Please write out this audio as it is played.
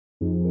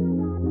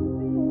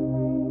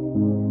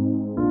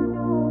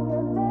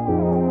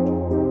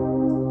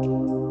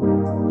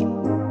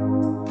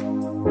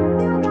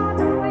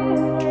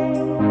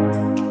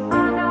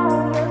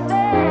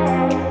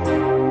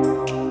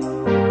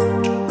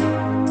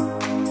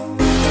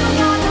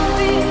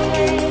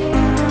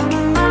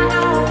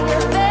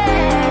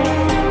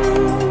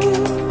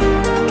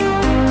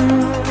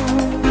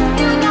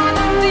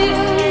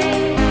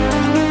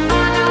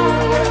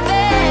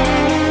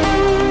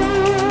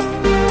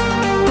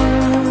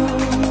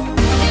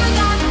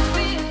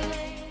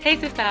Hey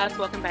Sistas,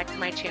 welcome back to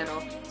my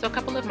channel. So a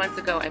couple of months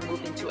ago I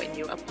moved into a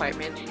new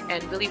apartment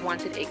and really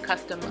wanted a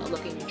custom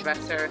looking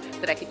dresser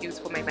that I could use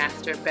for my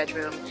master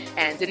bedroom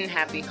and didn't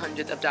have the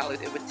hundreds of dollars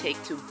it would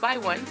take to buy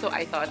one, so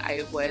I thought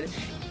I would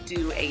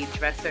do a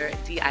dresser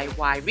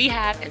DIY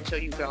rehab and show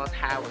you girls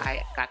how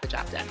I got the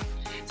job done.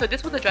 So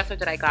this was a dresser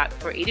that I got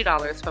for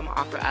 $80 from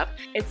Offerup.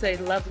 It's a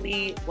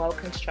lovely,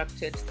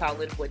 well-constructed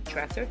solid wood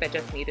dresser that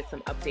just needed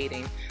some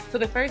updating. So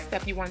the first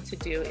step you want to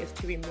do is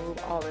to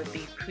remove all of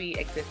the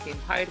pre-existing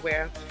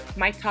hardware.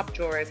 My top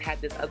drawers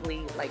had this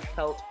ugly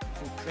felt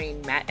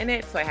green mat in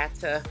it, so I had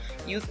to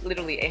use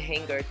literally a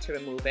hanger to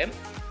remove it.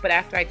 But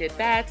after I did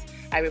that,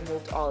 I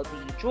removed all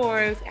the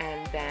drawers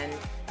and then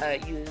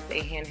used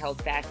a handheld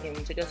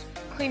vacuum to just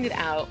clean it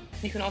out.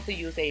 You can also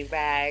use a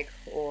rag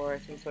or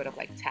some sort of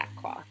tack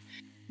cloth.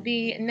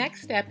 The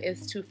next step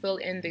is to fill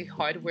in the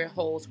hardware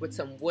holes with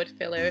some wood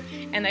filler,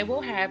 and I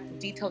will have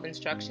detailed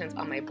instructions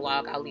on my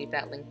blog. I'll leave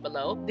that link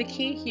below. The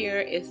key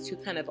here is to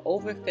kind of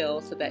overfill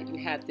so that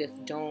you have this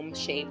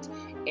dome-shaped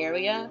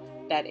area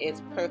that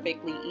is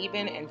perfectly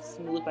even and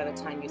smooth by the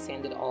time you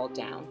sand it all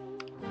down.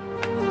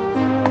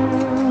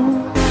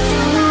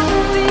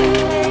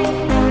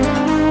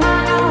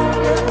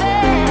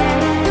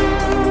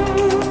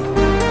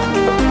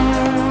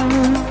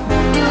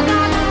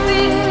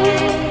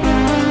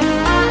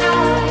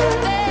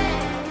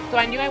 So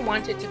I knew I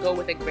wanted to go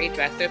with a gray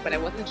dresser, but I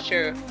wasn't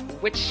sure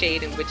which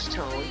shade and which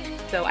tone.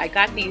 So I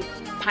got these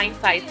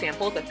pint-sized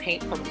samples of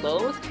paint from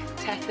Lowe's,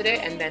 tested it,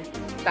 and then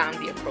found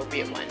the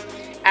appropriate one.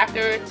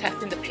 After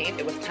testing the paint,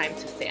 it was time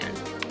to sand.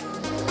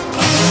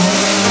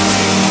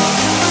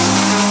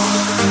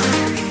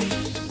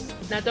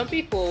 Now don't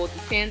be fooled,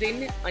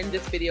 sanding on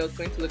this video is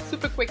going to look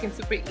super quick and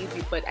super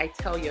easy, but I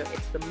tell you,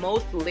 it's the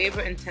most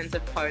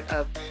labor-intensive part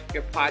of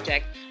your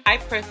project. I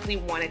personally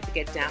wanted to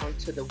get down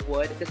to the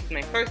wood. This is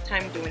my first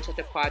time doing such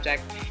a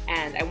project,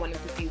 and I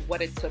wanted to see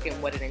what it took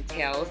and what it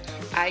entails.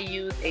 I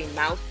used a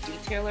mouse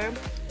detailer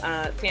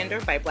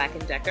sander by Black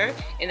 & Decker,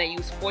 and I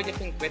used 4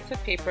 different grits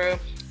of paper.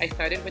 I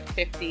started with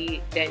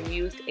 50, then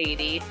used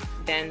 80,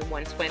 then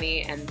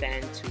 120, and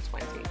then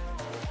 220.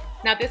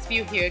 Now this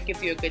view here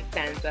gives you a good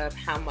sense of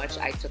how much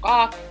I took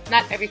off.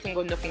 Not every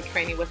single nook and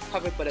cranny was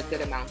covered, but a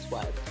good amount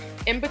was.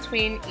 In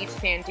between each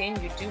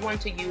sanding, you do want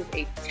to use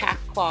a tack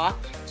cloth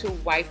to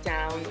wipe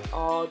down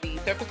all the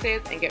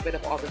surfaces and get rid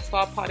of all the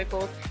soft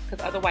particles,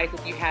 because otherwise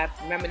if you have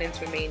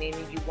remnants remaining,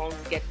 you won't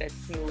get that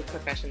smooth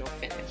professional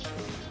finish.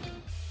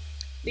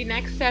 The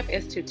next step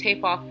is to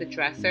tape off the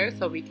dresser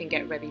so we can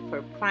get ready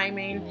for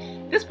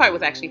priming. This part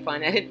was actually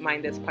fun. I didn't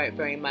mind this part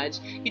very much.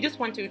 You just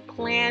want to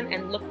plan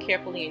and look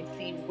carefully and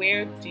see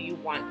where do you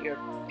want your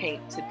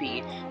paint to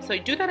be. So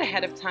do that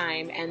ahead of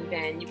time, and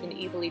then you can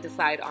easily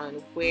decide on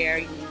where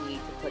you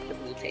need to put the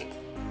blue tape.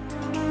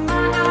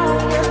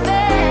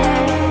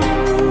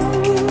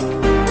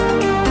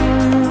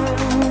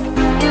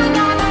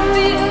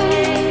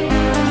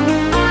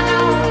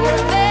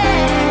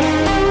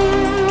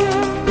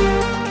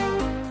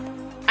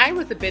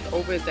 A bit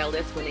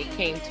overzealous when it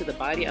came to the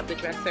body of the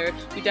dresser.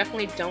 You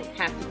definitely don't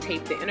have to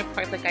tape the inner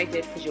parts like I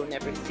did because you'll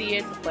never see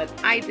it, but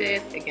I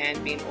did,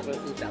 again, being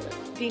overzealous.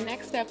 The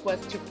next step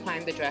was to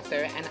prime the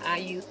dresser, and I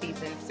used the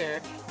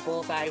Zinsser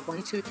Bullseye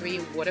 123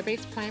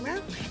 water-based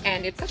primer,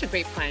 and it's such a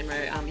great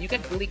primer. You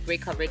get really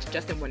great coverage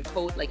just in one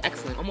coat,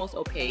 excellent, almost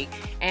opaque,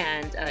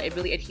 and it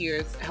really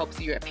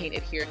helps your paint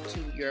adhere to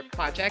your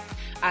project.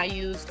 I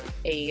used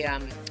a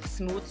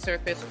smooth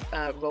surface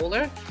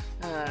roller,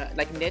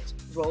 knit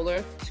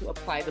roller, to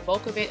apply the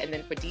bulk of it, and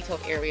then for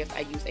detailed areas I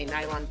use a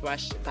nylon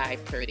brush by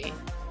Purdy.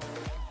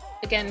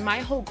 Again, my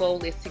whole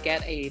goal is to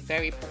get a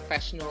very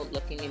professional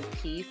looking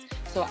piece,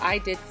 so I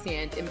did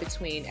sand in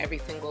between every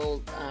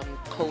single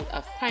coat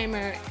of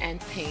primer and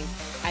paint.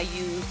 I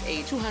used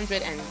a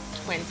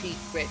 220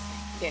 grit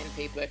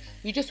sandpaper.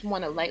 You just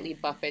want to lightly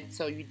buff it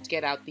so you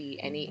get out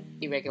any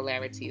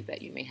irregularities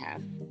that you may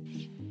have.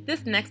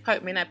 This next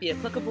part may not be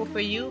applicable for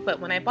you, but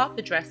when I bought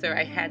the dresser,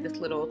 I had this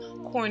little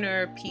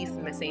corner piece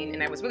missing,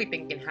 and I was really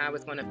thinking how I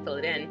was going to fill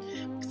it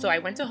in. So I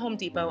went to Home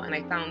Depot and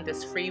I found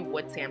this free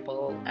wood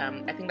sample.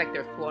 I think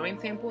their flooring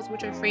samples,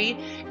 which are free,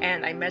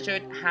 and I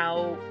measured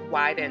how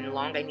wide and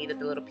long I needed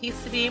the little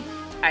piece to be.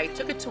 I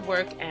took it to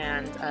work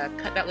and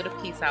cut that little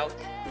piece out,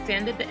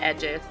 sanded the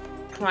edges,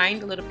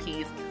 primed the little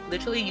piece,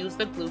 literally used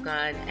the glue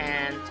gun,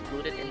 and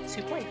glued it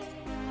into place.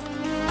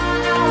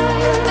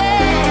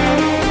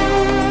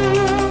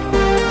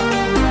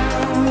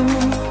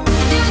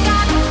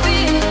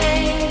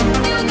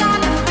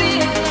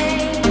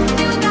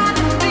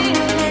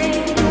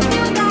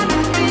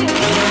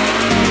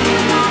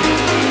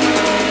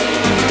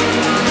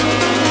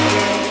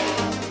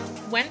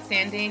 When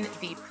sanding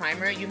the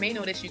primer, you may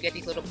notice you get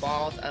these little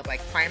balls of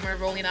primer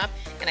rolling up,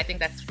 and I think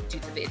that's due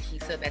to the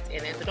adhesive that's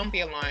in it. So don't be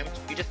alarmed.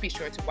 You just be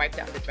sure to wipe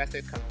down the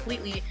dresser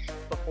completely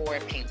before before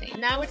painting.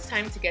 Now it's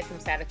time to get some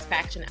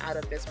satisfaction out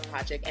of this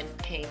project and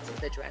paint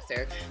the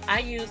dresser. I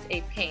used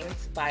a paint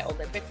by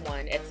Olympic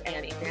One. It's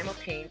an enamel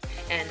paint,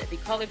 and the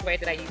color grade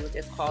that I used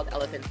is called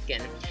Elephant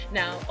Skin.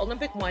 Now,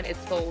 Olympic One is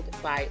sold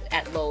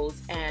at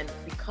Lowe's, and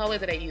the color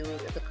that I use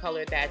is a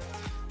color that's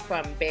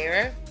from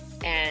Behr,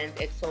 and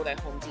it's sold at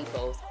Home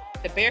Depot.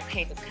 The Behr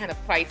paint is kind of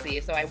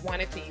pricey, so I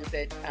wanted to use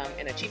it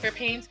in a cheaper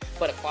paint,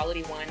 but a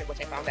quality one, which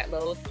I found at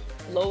Lowe's.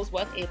 Lowe's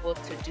was able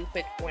to dupe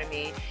it for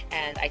me,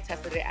 and I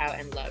tested it out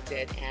and loved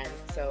it. And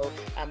so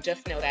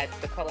just know that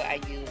the color I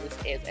use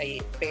is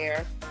a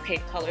Behr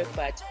paint color,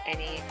 but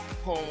any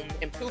home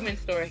improvement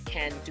store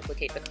can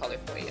duplicate the color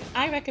for you.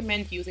 I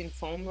recommend using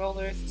foam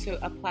rollers to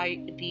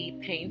apply the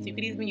paint. You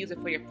could even use it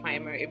for your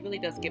primer. It really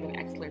does give an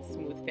excellent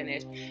smooth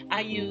finish.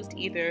 I used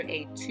either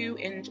a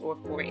 2-inch or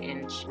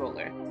 4-inch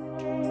roller.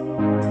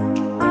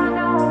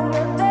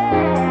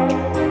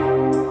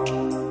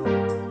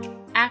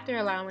 After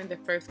allowing the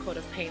first coat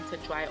of paint to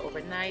dry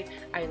overnight,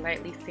 I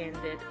lightly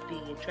sanded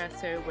the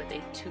dresser with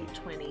a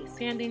 220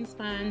 sanding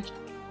sponge.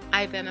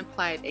 I then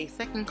applied a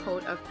second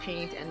coat of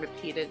paint and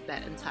repeated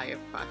that entire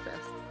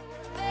process.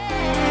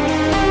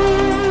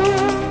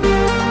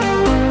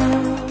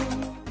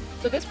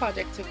 So this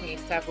project took me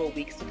several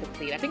weeks to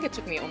complete. I think it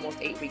took me almost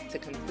 8 weeks to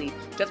complete,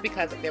 just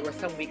because there were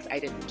some weeks I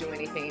didn't do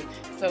anything.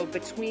 So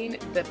between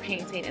the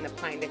painting and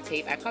applying the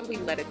tape, I probably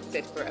let it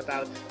sit for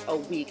about a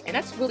week. And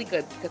that's really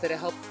good because it'll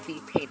help the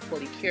paint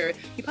fully cure.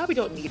 You probably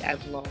don't need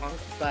as long,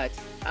 but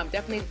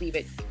definitely leave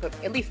it for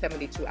at least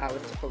 72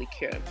 hours to fully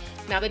cure.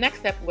 Now the next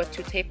step was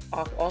to tape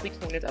off all the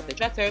corners of the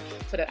dresser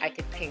so that I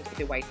could paint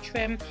the white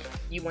trim.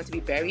 You want to be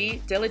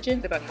very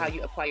diligent about how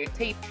you apply your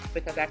tape,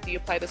 because after you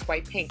apply this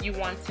white paint, you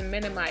want to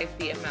minimize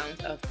the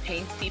amount of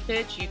paint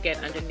seepage you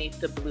get underneath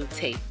the blue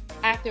tape.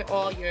 After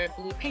all your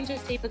blue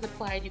painter's tape is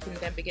applied, you can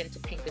then begin to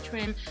paint the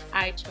trim.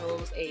 I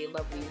chose a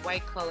lovely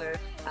white color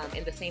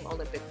in the same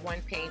Olympic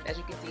One paint. As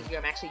you can see here,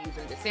 I'm actually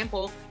using the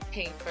sample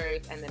paint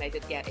first, and then I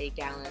did get a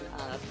gallon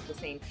of the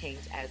same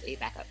paint as a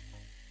backup.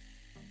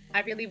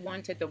 I really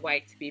wanted the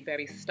white to be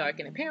very stark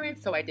in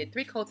appearance, so I did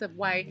 3 coats of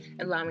white,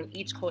 allowing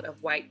each coat of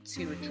white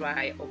to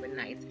dry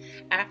overnight.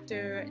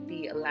 After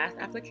the last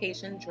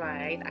application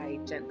dried, I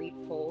gently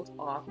pulled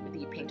off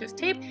the painter's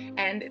tape,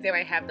 and there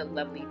I have the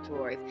lovely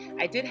drawers.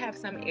 I did have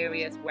some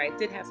areas where I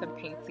did have some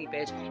paint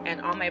seepage,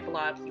 and on my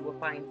blog you will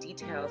find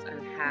details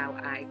on how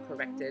I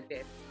corrected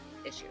this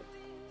issue.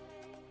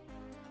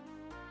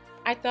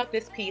 I thought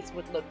this piece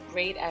would look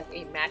great as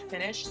a matte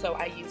finish, so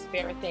I used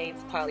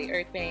Verithane's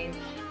polyurethane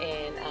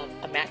in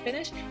a matte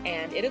finish,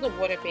 and it is a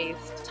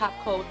water-based top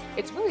coat.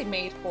 It's really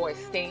made for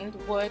stained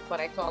wood, but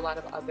I saw a lot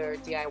of other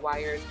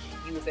DIYers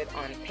use it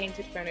on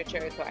painted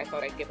furniture, so I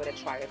thought I'd give it a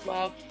try as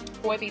well.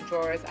 For the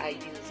drawers, I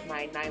used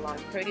my nylon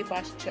Purdy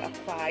brush to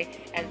apply,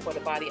 and for the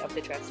body of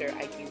the dresser,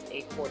 I used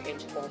a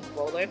 4-inch foam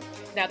roller.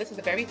 Now this is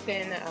a very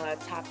thin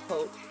top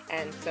coat,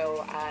 and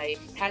so I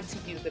had to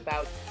use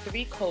about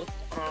 3 coats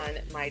on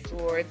my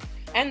drawers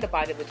and the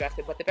body of the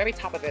dresser, but the very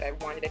top of it, I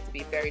wanted it to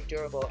be very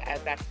durable,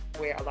 as that's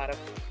where a lot of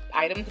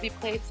items be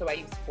placed, so I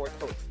used 4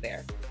 coats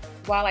there.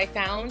 While I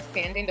found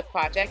sanding the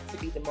project to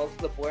be the most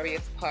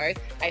laborious part,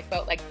 I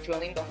felt like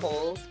drilling the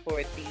holes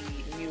for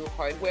the new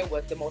hardware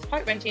was the most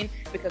heart-wrenching,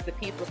 because the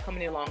piece was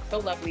coming along so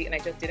lovely and I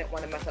just didn't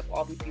want to mess up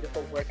all the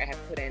beautiful work I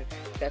have put in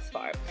thus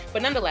far.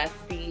 But nonetheless,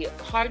 the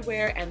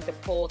hardware and the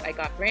poles I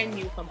got brand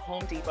new from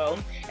Home Depot,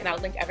 and I'll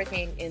link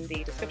everything in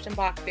the description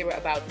box. They were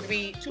about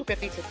 $2.50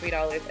 to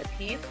 $3 a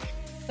piece.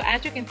 So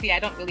as you can see, I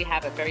don't really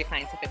have a very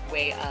scientific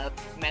way of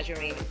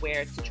measuring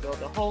where to drill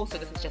the hole, so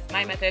this is just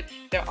my method.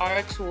 There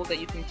are tools that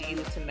you can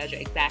use to measure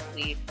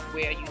exactly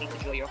where you need to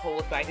drill your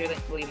holes, but I didn't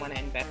really want to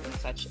invest in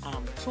such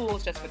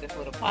tools just for this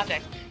little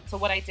project. So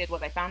what I did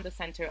was I found the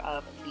center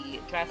of the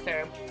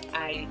dresser.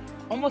 I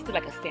almost did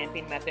like a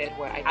stamping method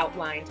where I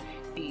outlined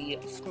the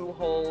screw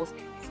holes,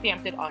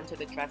 stamped it onto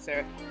the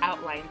dresser,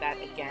 outlined that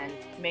again,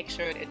 make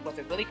sure it was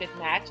a really good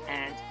match,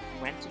 and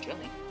went to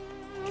drilling.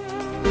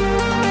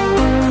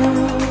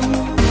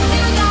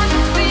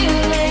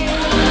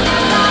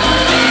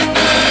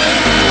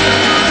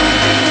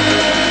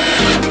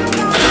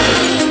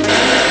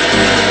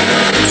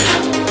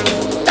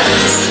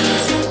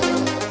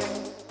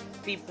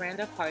 The brand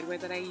of hardware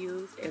that I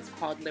use is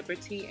called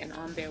Liberty, and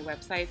on their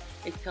website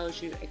it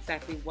tells you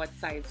exactly what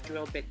size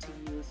drill bit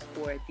to use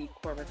for the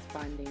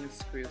corresponding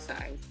screw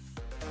size.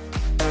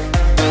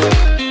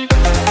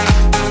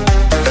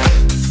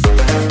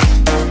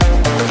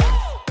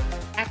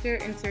 After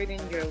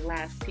inserting your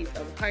last piece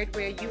of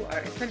hardware, you are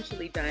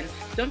essentially done.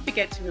 Don't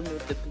forget to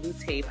remove the blue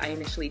tape. I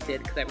initially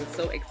did because I was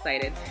so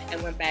excited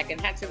and went back and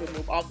had to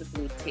remove all the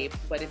blue tape,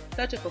 but it's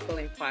such a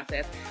fulfilling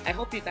process. I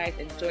hope you guys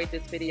enjoyed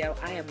this video.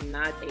 I am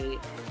not a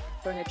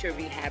furniture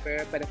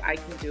rehabber, but if I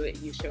can do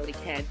it, you surely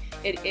can.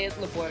 It is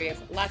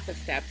laborious, lots of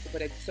steps, but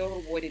it's so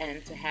rewarding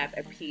and to have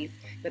a piece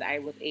that I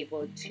was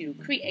able to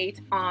create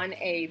on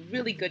a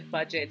really good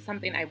budget,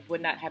 something I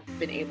would not have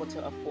been able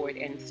to afford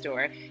in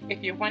store.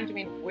 If you're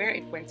wondering where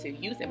it went going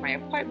to use in my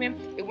apartment.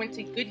 It went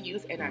to good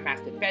use in our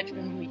master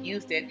bedroom. We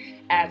used it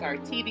as our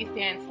TV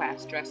stand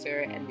 / dresser,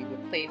 and we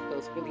replaced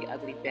those really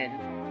ugly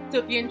bins. So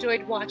if you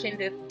enjoyed watching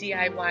this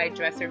DIY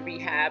dresser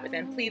rehab,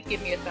 then please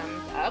give me a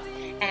thumbs up.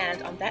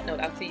 And on that note,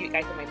 I'll see you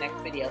guys in my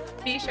next video.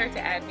 Be sure to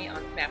add me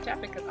on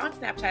Snapchat, because on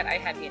Snapchat I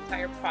had the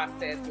entire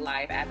process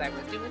live as I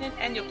was doing it,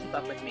 and you'll keep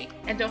up with me.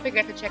 And don't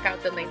forget to check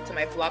out the link to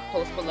my blog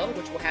post below,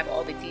 which will have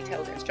all the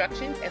detailed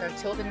instructions. And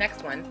until the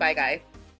next one, bye guys.